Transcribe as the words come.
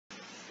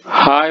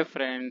Hi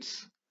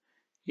friends,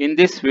 in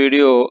this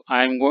video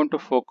I am going to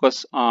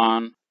focus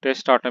on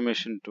test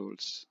automation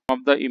tools. Some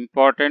of the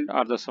important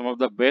or some of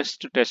the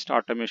best test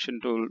automation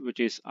tool which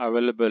is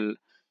available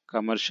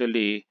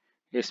commercially.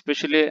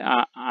 Especially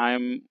I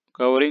am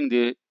covering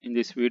in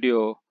this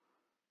video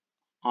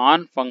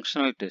on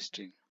functional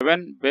testing.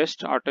 7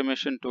 best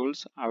automation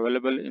tools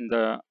available in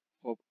the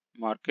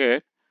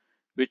market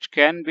which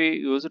can be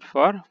used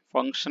for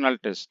functional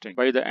testing.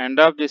 By the end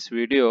of this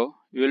video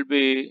you will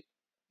be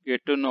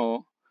get to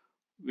know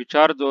which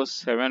are those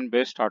 7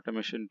 best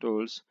automation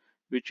tools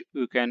which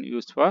you can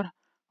use for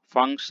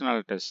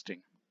functional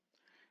testing.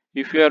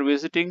 If you are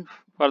visiting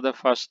for the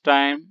first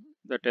time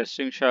the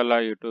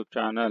Testingshala YouTube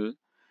channel,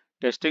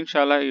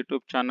 Testingshala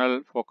YouTube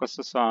channel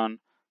focuses on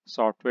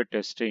software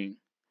testing.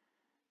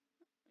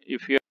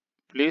 If you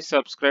please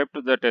subscribe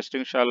to the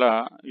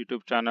Testingshala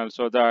YouTube channel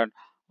so that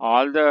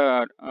all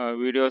the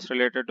videos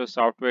related to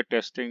software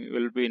testing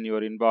will be in your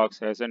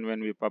inbox as and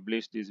when we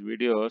publish these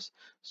videos,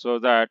 so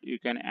that you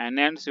can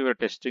enhance your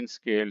testing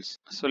skills.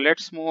 So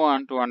let's move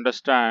on to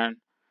understand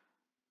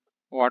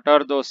what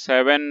are those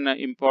 7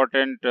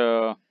 important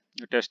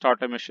test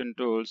automation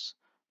tools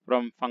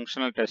from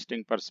functional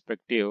testing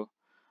perspective.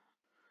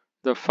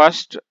 The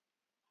first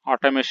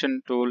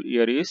automation tool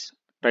here is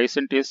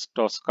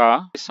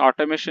Tosca. This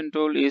automation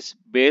tool is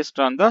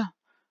based on the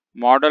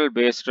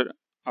model-based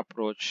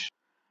approach.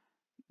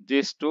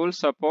 This tool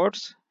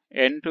supports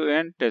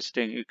end-to-end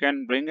testing. You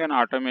can bring an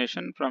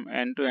automation from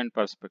end-to-end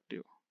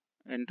perspective,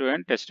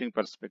 end-to-end testing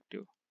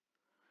perspective.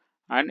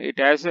 And it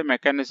has a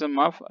mechanism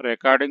of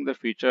recording the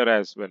feature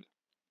as well.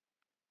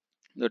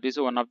 That is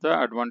one of the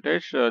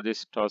advantage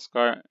this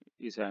Tosca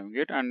is having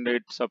it, and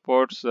it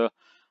supports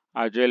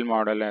agile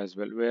model as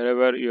well.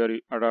 Wherever you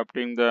are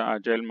adopting the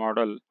agile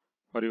model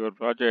for your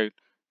project,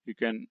 you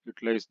can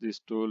utilize this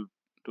tool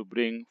to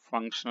bring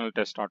functional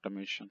test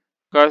automation.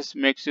 Because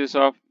makes use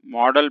of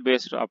model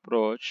based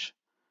approach,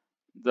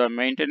 the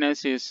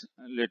maintenance is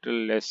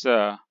little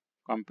lesser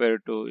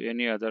compared to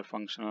any other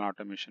functional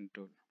automation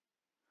tool.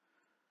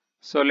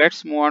 So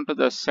let's move on to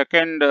the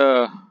second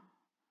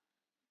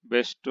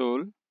best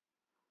tool,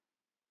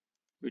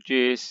 which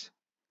is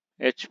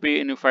HP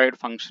Unified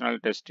Functional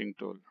Testing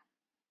Tool.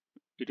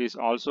 It is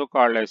also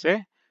called as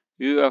a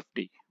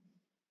UFT.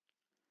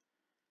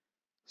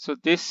 So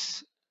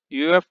this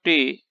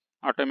UFT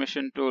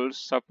automation tool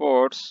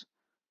supports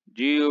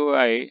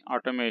GUI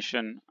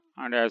automation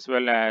and as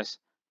well as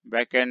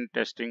backend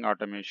testing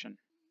automation.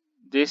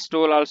 This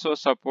tool also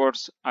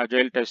supports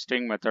agile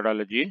testing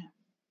methodology.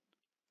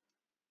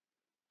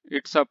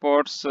 It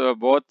supports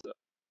both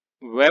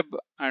web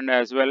and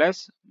as well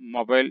as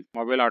mobile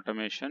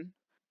automation.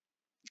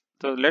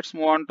 So let's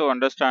move on to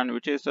understand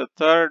which is the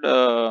third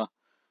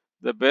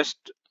the best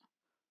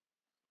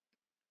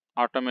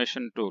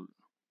automation tool.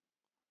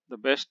 The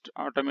best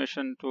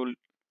automation tool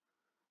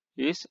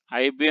is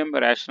IBM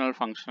Rational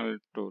Functional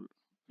Tool,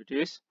 which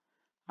is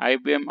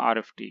IBM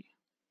RFT.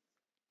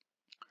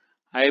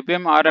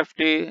 IBM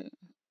RFT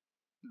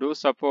do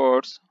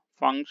supports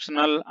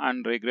functional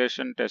and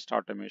regression test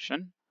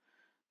automation.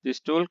 This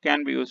tool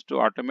can be used to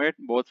automate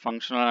both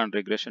functional and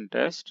regression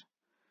tests,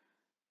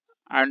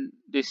 and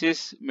this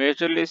is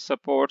majorly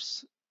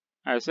supports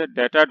as a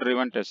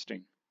data-driven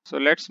testing. So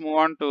let's move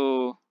on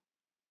to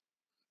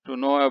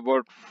know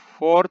about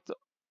fourth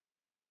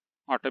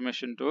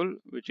automation tool,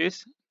 which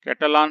is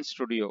Catalan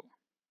Studio.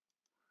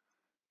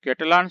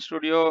 Catalan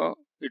Studio,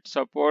 it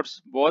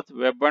supports both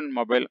web and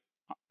mobile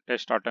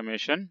test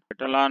automation.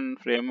 Catalan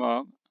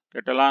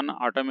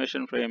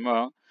automation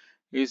framework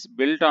is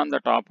built on the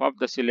top of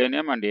the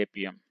Selenium and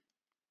APM.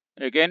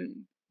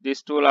 Again,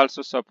 this tool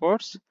also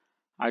supports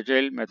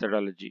agile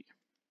methodology.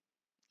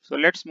 So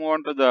let's move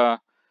on to the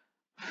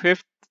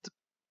fifth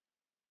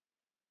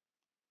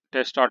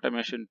test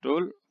automation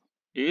tool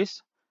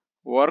is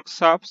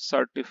Workshop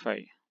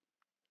Certify.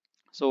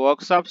 So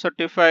Workshop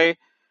Certify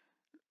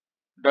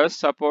does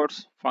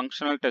supports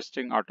functional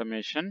testing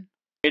automation.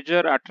 Major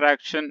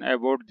attraction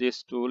about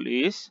this tool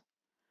is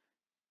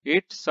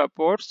it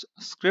supports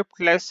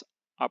scriptless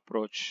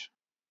approach.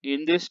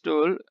 In this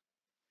tool,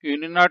 you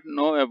need not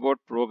know about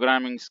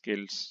programming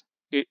skills.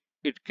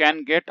 It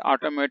can get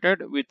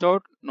automated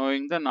without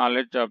knowing the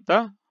knowledge of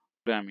the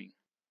programming.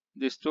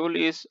 This tool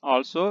is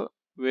also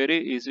very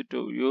easy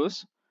to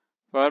use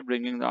for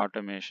bringing the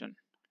automation.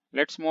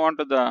 Let's move on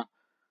to the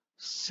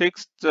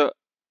sixth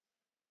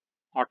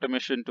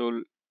automation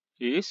tool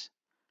is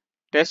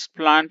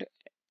Eggplant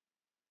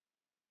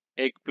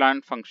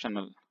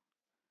Functional.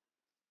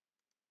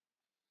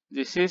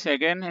 This is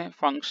again a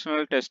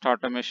functional test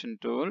automation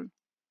tool.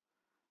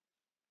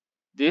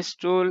 This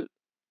tool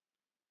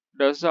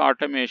does the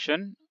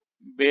automation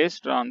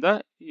based on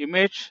the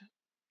image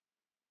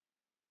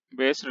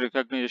based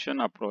recognition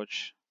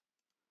approach.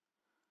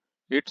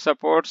 It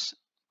supports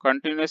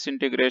continuous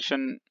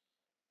integration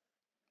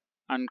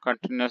and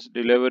continuous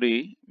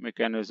delivery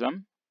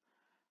mechanism,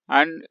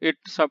 and it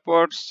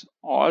supports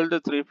all the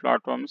three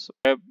platforms,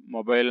 web,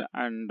 mobile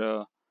and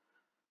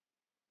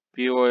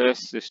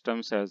POS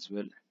systems as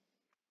well.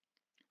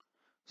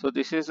 So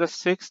this is the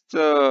sixth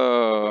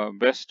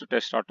best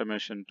test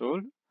automation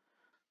tool.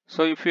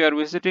 So if you are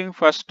visiting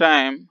first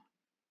time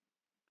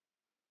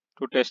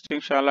to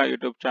Testingshala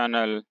YouTube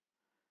channel,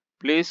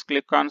 please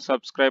click on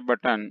subscribe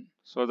button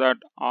so that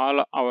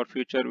all our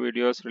future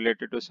videos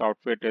related to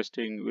software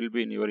testing will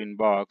be in your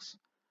inbox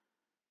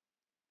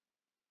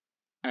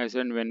as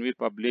and when we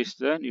publish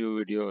the new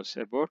videos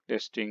about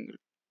testing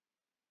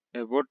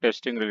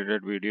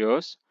related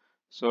videos,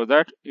 so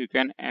that you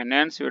can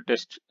enhance your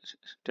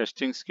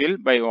testing skill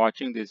by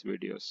watching these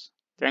videos.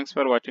 Thanks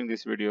for watching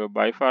this video.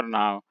 Bye for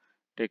now.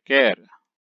 Take care.